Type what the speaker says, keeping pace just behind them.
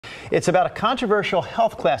It's about a controversial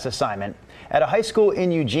health class assignment at a high school in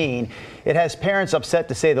Eugene. It has parents upset,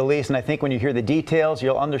 to say the least, and I think when you hear the details,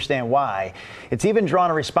 you'll understand why. It's even drawn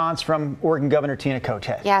a response from Oregon Governor Tina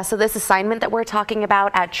Kotek. Yeah, so this assignment that we're talking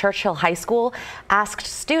about at Churchill High School asked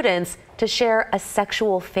students to share a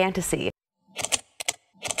sexual fantasy.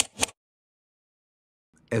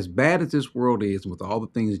 As bad as this world is, with all the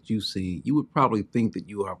things that you've seen, you would probably think that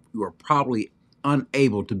you are probably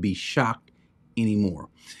unable to be shocked anymore.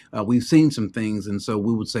 We've seen some things, and so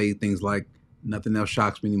we would say things like, nothing else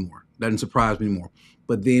shocks me anymore, doesn't surprise me anymore.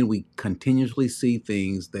 But then we continuously see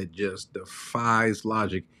things that just defies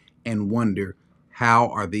logic and wonder, how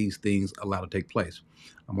are these things allowed to take place?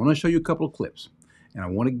 I'm going to show you a couple of clips, and I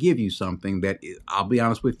want to give you something that, I'll be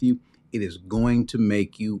honest with you, it is going to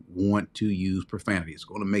make you want to use profanity. It's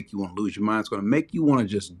going to make you want to lose your mind. It's going to make you want to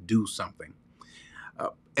just do something.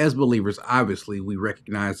 As believers, obviously, we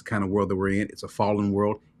recognize the kind of world that we're in. It's a fallen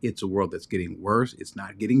world. It's a world that's getting worse. It's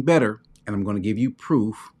not getting better. And I'm going to give you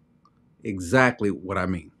proof exactly what I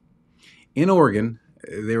mean. In Oregon,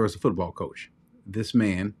 there was a football coach. This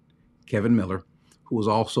man, Kevin Miller, who was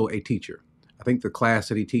also a teacher. I think the class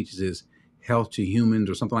that he teaches is Health to Humans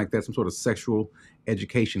or something like that, some sort of sexual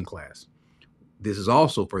education class. This is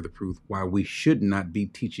also further proof why we should not be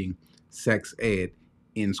teaching sex ed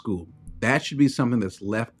in school. That should be something that's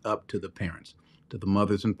left up to the parents, to the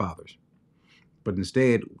mothers and fathers. But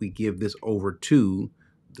instead, we give this over to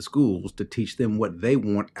the schools to teach them what they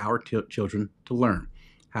want our children to learn,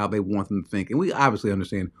 how they want them to think. And we obviously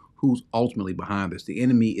understand who's ultimately behind this. The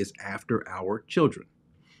enemy is after our children.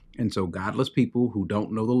 And so godless people who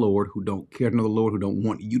don't know the Lord, who don't care to know the Lord, who don't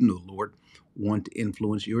want you to know the Lord, want to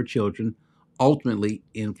influence your children, ultimately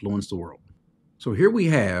influence the world. So here we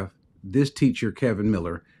have this teacher, Kevin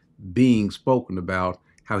Miller, being spoken about,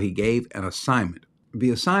 how he gave an assignment.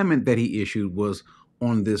 The assignment that he issued was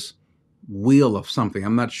on this wheel of something.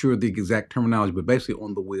 I'm not sure the exact terminology, but basically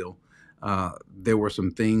on the wheel, there were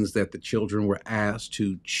some things that the children were asked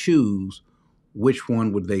to choose which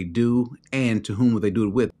one would they do and to whom would they do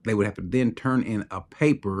it with. They would have to then turn in a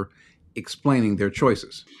paper explaining their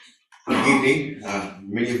choices. Good evening.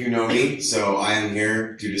 Many of you know me, so I am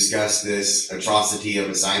here to discuss this atrocity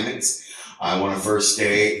of assignments. I want to first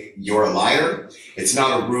say you're a liar. It's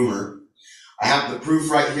not a rumor. I have the proof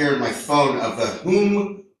right here in my phone of the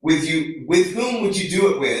with whom would you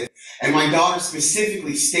do it with? And my daughter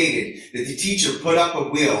specifically stated that the teacher put up a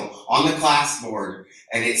wheel on the class board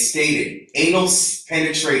and it stated anal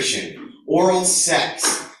penetration, oral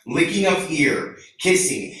sex, licking of ear,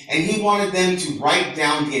 kissing, and he wanted them to write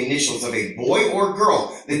down the initials of a boy or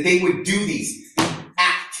girl that they would do these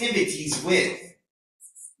activities with.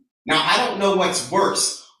 Now, I don't know what's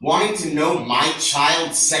worse, wanting to know my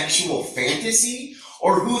child's sexual fantasy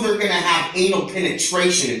or who they're going to have anal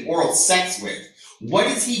penetration and oral sex with. What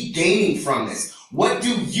is he gaining from this? What do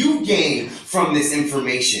you gain from this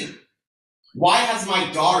information? Why has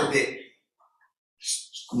my daughter that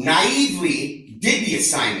naively did the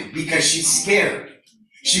assignment? Because she's scared.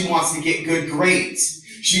 She wants to get good grades.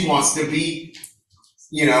 She wants to be,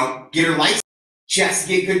 get her license. She has to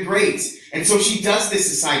get good grades. And so she does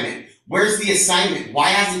this assignment. Where's the assignment? Why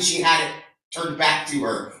hasn't she had it turned back to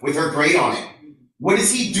her with her grade on it? What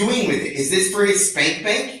is he doing with it? Is this for his spank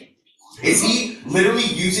bank? Is he literally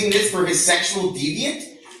using this for his sexual deviant?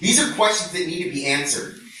 These are questions that need to be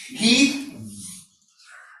answered. He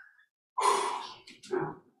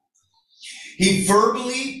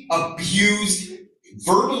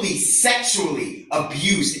sexually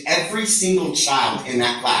abused every single child in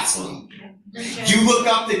that classroom. You look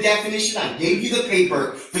up the definition. I gave you the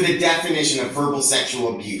paper for the definition of verbal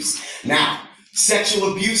sexual abuse. Now,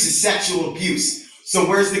 sexual abuse is sexual abuse. So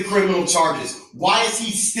where's the criminal charges? Why is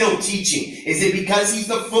he still teaching? Is it because he's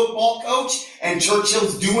the football coach and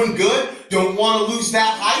Churchill's doing good? Don't want to lose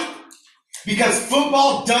that hype? Because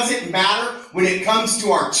football doesn't matter when it comes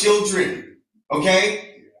to our children,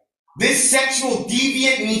 okay? This sexual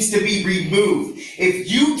deviant needs to be removed.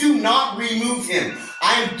 If you do not remove him,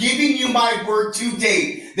 I am giving you my word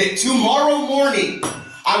today that tomorrow morning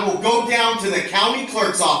I will go down to the county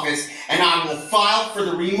clerk's office and I will file for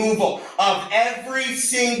the removal of every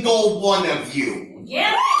single one of you.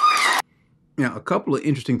 Yeah. Now, a couple of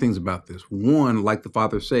interesting things about this. One, like the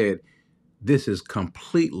father said, this is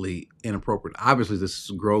completely inappropriate. Obviously, this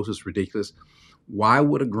is gross, it's ridiculous. Why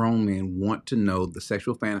would a grown man want to know the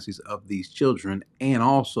sexual fantasies of these children and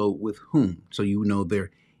also with whom? So you know their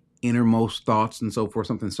innermost thoughts and so forth,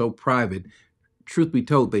 something so private. Truth be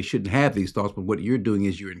told, they shouldn't have these thoughts, but what you're doing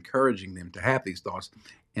is you're encouraging them to have these thoughts.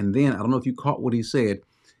 And then, I don't know if you caught what he said,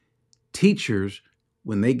 teachers,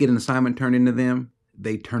 when they get an assignment turned into them,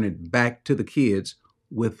 they turn it back to the kids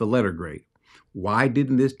with the letter grade. Why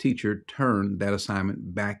didn't this teacher turn that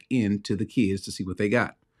assignment back into the kids to see what they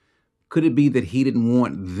got? Could it be that he didn't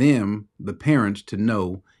want them, the parents, to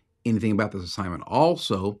know anything about this assignment?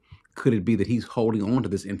 Also, could it be that he's holding on to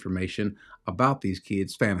this information about these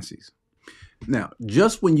kids' fantasies? Now,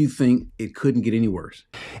 just when you think it couldn't get any worse.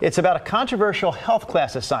 It's about a controversial health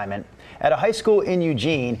class assignment at a high school in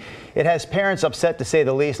Eugene. It has parents upset, to say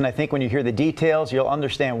the least, and I think when you hear the details, you'll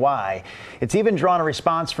understand why. It's even drawn a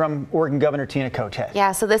response from Oregon Governor Tina Kotek.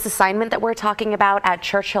 Yeah, so this assignment that we're talking about at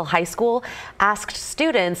Churchill High School asked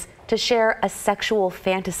students to share a sexual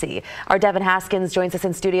fantasy. Our Devin Haskins joins us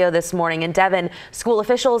in studio this morning. And Devin, school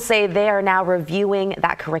officials say they are now reviewing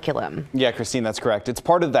that curriculum. Yeah, Christine, that's correct. It's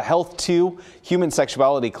part of the Health 2 Human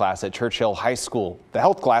Sexuality class at Churchill High School. The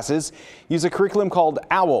health classes use a curriculum called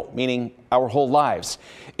OWL, meaning Our Whole Lives.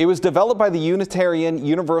 It was developed by the Unitarian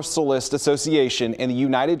Universalist Association and the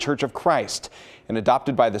United Church of Christ and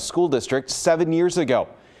adopted by the school district 7 years ago.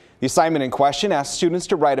 The assignment in question asked students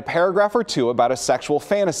to write a paragraph or two about a sexual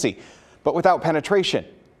fantasy, but without penetration.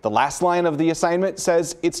 The last line of the assignment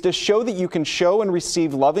says it's to show that you can show and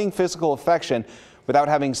receive loving physical affection without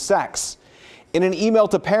having sex. In an email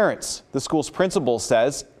to parents, the school's principal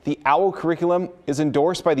says the OWL curriculum is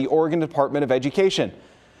endorsed by the Oregon Department of Education.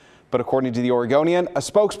 But according to the Oregonian, a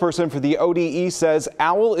spokesperson for the ODE says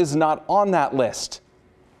OWL is not on that list.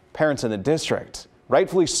 Parents in the district,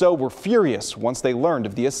 rightfully so, were furious once they learned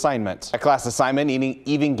of the assignment. A class assignment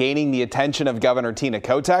even gaining the attention of Governor Tina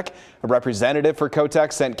Kotek. A representative for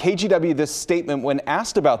Kotek sent KGW this statement when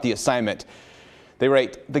asked about the assignment. They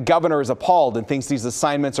write, "The governor is appalled and thinks these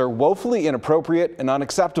assignments are woefully inappropriate and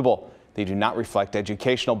unacceptable. They do not reflect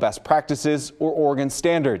educational best practices or Oregon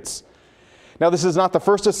standards." Now, this is not the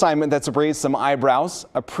first assignment that's raised some eyebrows.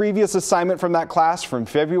 A previous assignment from that class from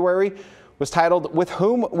February was titled, "With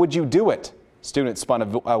Whom Would You Do It?" Students spun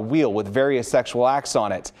a wheel with various sexual acts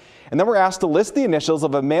on it, and then were asked to list the initials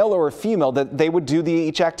of a male or a female that they would do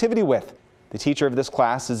each activity with. The teacher of this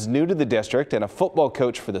class is new to the district and a football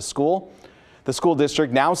coach for the school. The school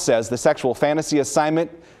district now says the sexual fantasy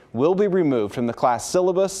assignment will be removed from the class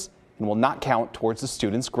syllabus and will not count towards the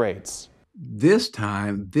students' grades. This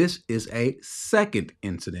time, this is a second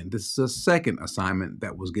incident. This is a second assignment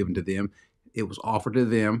that was given to them. It was offered to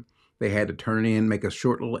them. They had to turn in, make a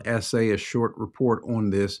short little essay, a short report on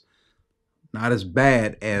this. Not as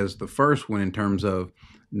bad as the first one in terms of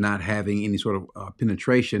not having any sort of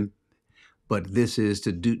penetration, but this is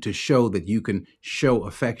to show that you can show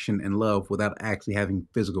affection and love without actually having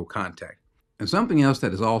physical contact. And something else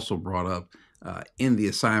that is also brought up in the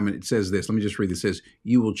assignment, it says this. Let me just read this. It says,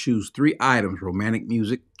 you will choose 3 items: romantic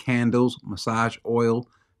music, candles, massage oil,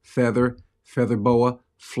 feather boa,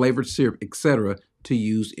 flavored syrup, etc., to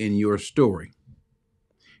use in your story.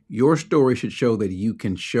 Your story should show that you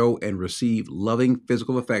can show and receive loving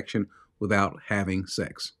physical affection without having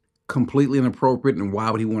sex. Completely inappropriate, and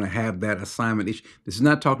why would he want to have that assignment? This is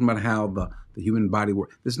not talking about how the human body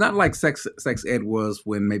works. It's not like sex ed was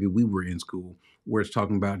when maybe we were in school, where it's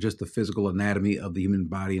talking about just the physical anatomy of the human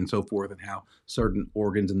body and so forth, and how certain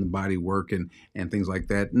organs in the body work and things like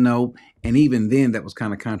that. No, and even then that was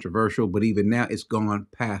kind of controversial, but even now it's gone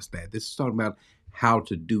past that. This is talking about how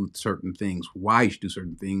to do certain things, why you should do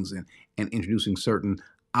certain things, and introducing certain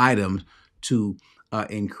items to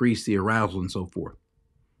increase the arousal and so forth.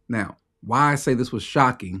 Now, why I say this was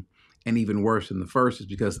shocking and even worse than the first is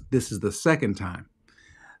because this is the second time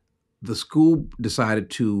the school decided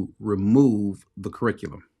to remove the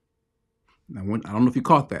curriculum. Now, I don't know if you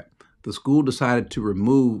caught that. The school decided to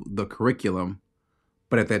remove the curriculum,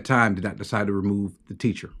 but at that time did not decide to remove the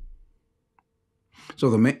teacher. So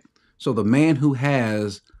the man who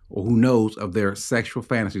has or who knows of their sexual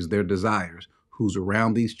fantasies, their desires, who's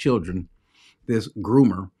around these children, this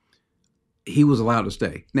groomer, he was allowed to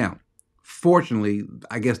stay. Now, fortunately,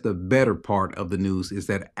 I guess the better part of the news is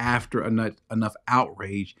that after enough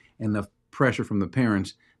outrage and enough pressure from the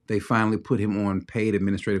parents, they finally put him on paid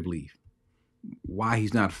administrative leave. Why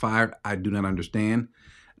he's not fired, I do not understand.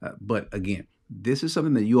 But again, this is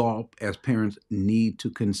something that you all as parents need to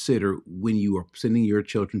consider when you are sending your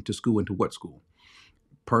children to school. And to what school?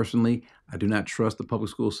 Personally, I do not trust the public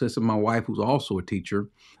school system. My wife, who's also a teacher,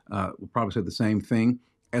 will probably say the same thing.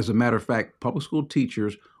 As a matter of fact, public school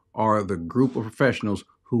teachers are the group of professionals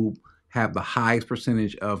who have the highest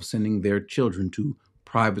percentage of sending their children to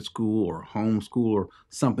private school or homeschool or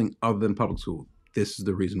something other than public school. This is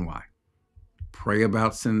the reason why. Pray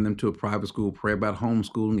about sending them to a private school. Pray about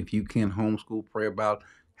homeschooling. If you can't homeschool, pray about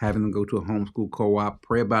having them go to a homeschool co-op.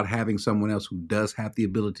 Pray about having someone else who does have the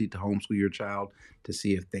ability to homeschool your child to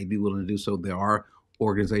see if they'd be willing to do so. There are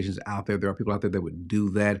organizations out there. There are people out there that would do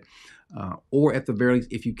that. Or at the very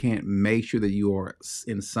least, if you can't, make sure that you are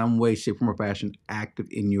in some way, shape, form, or fashion active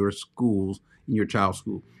in your schools, in your child's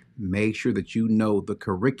school. Make sure that you know the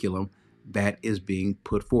curriculum that is being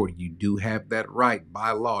put forward. You do have that right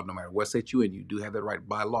by law, no matter what state you're in, you do have that right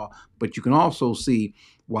by law. But you can also see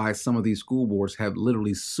why some of these school boards have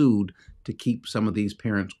literally sued to keep some of these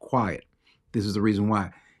parents quiet. This is the reason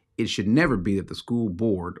why. It should never be that the school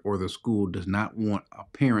board or the school does not want a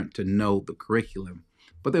parent to know the curriculum.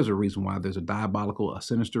 But there's a reason why. There's a diabolical, a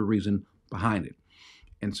sinister reason behind it.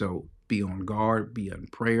 And so be on guard, be on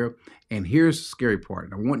prayer. And here's the scary part.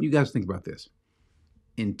 And I want you guys to think about this.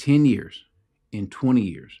 In 10 years, in 20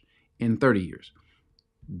 years, in 30 years,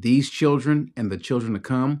 these children and the children to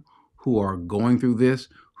come who are going through this,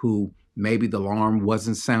 who maybe the alarm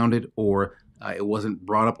wasn't sounded or it wasn't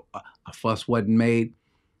brought up, a fuss wasn't made,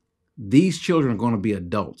 these children are going to be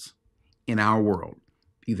adults in our world,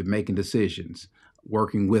 either making decisions,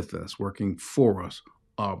 working with us, working for us,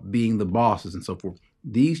 being the bosses and so forth.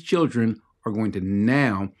 These children are going to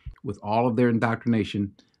now, with all of their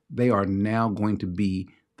indoctrination, they are now going to be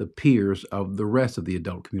the peers of the rest of the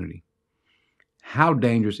adult community. How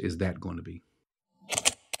dangerous is that going to be?